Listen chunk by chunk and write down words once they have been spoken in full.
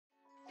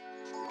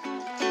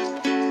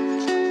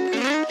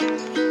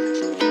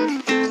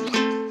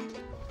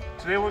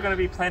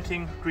going to be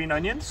planting green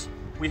onions.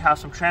 We have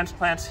some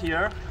transplants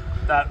here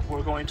that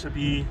we're going to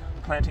be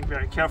planting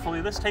very carefully.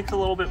 This takes a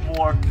little bit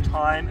more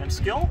time and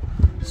skill,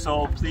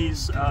 so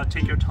please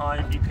take your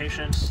time, be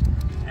patient,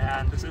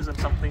 and this isn't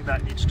something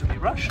that needs to be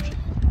rushed.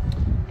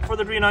 For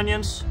the green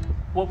onions,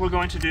 what we're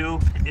going to do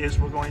is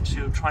we're going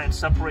to try and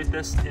separate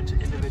this into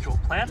individual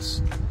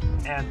plants,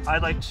 and I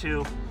like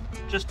to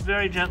just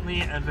very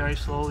gently and very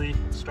slowly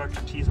start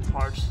to tease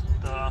apart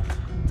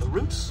the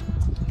roots.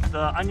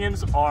 The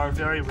onions are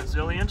very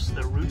resilient,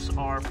 their roots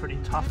are pretty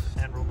tough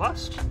and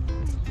robust,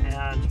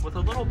 and with a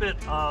little bit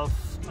of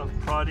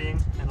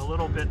prodding and a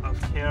little bit of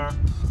care,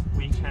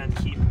 we can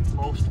keep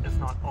most, if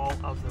not all,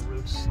 of the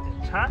roots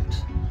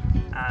intact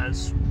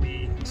as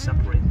we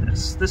separate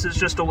this. This is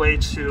just a way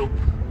to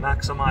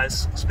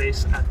maximize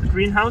space at the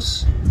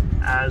greenhouse,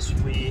 as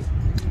we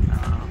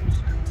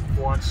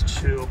want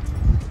to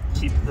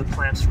keep the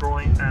plants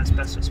growing as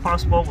best as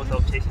possible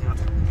without taking up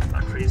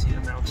a crazy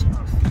amount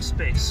of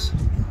space.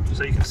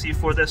 So you can see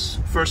for this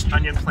first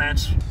onion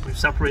plant, we've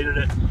separated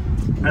it.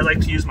 I like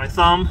to use my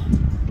thumb,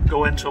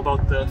 go into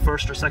about the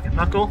first or second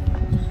knuckle,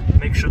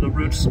 make sure the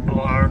roots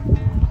are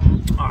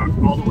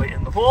all the way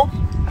in the hole,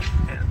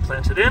 and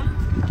plant it in.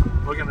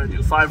 We're going to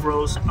do 5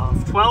 rows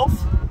of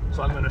 12,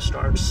 so I'm going to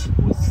start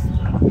with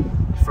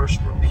the first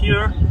row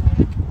here,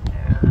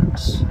 and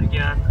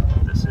again,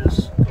 this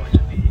is going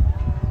to be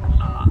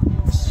a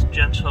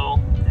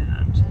gentle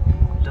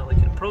and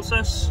delicate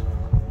process.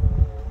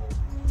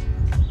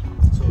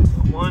 So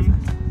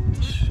 1,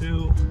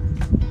 2,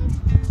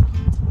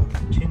 we'll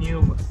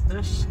continue with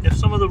this. If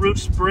some of the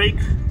roots break,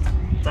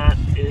 that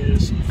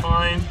is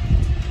fine.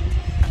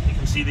 You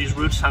can see these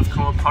roots have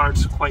come apart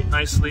quite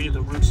nicely.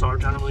 The roots are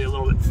generally a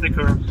little bit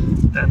thicker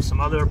than some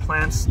other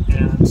plants,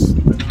 and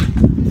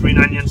the green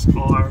onions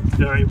are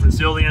very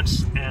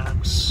resilient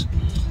and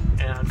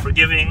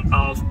forgiving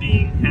of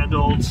being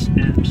handled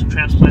and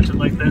transplanted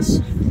like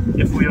this.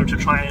 If we were to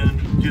try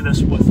and do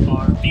this with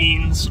our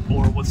beans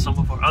or with some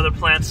of our other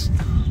plants,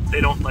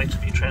 they don't like to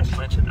be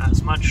transplanted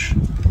as much,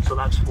 so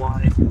that's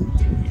why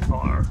we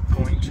are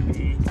going to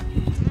be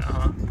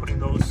putting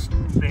those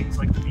things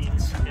like the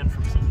beans in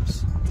from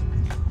seeds.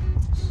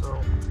 So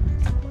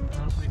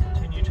as we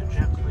continue to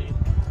gently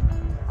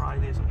pry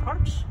these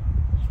apart,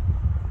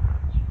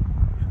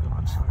 we've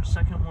got our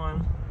second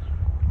one.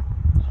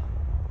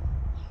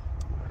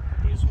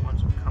 These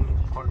ones are coming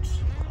apart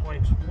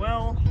quite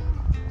well.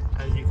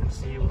 As you can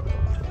see, we're going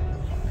to be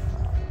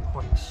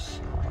quite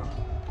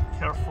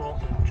careful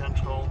and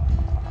gentle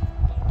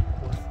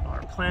with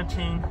our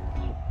planting.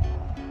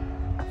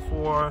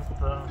 For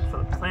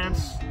the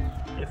plants,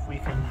 if we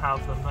can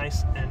have them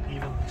nice and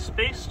evenly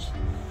spaced,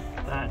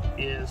 that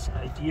is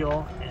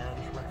ideal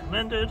and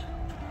recommended.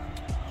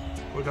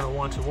 We're going to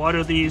want to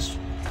water these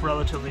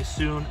relatively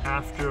soon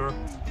after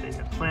they've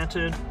been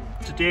planted.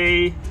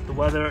 Today, the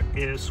weather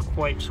is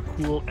quite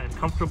cool and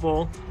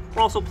comfortable.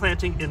 We're also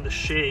planting in the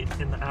shade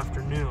in the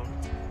afternoon.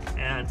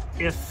 And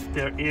if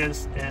there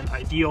is an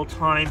ideal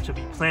time to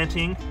be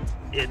planting,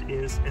 it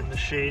is in the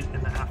shade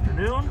in the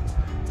afternoon,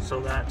 so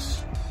that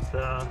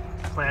the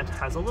plant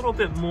has a little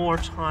bit more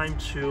time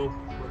to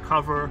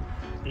recover,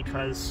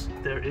 because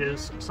there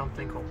is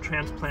something called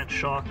transplant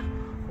shock,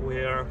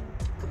 where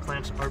the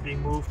plants are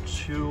being moved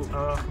to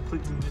a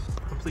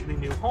completely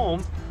new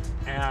home,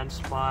 and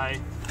by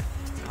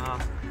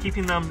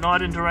keeping them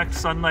not in direct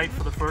sunlight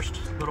for the first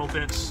little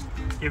bits,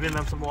 giving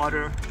them some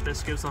water,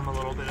 this gives them a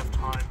little bit of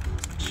time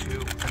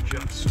to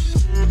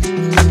adjust.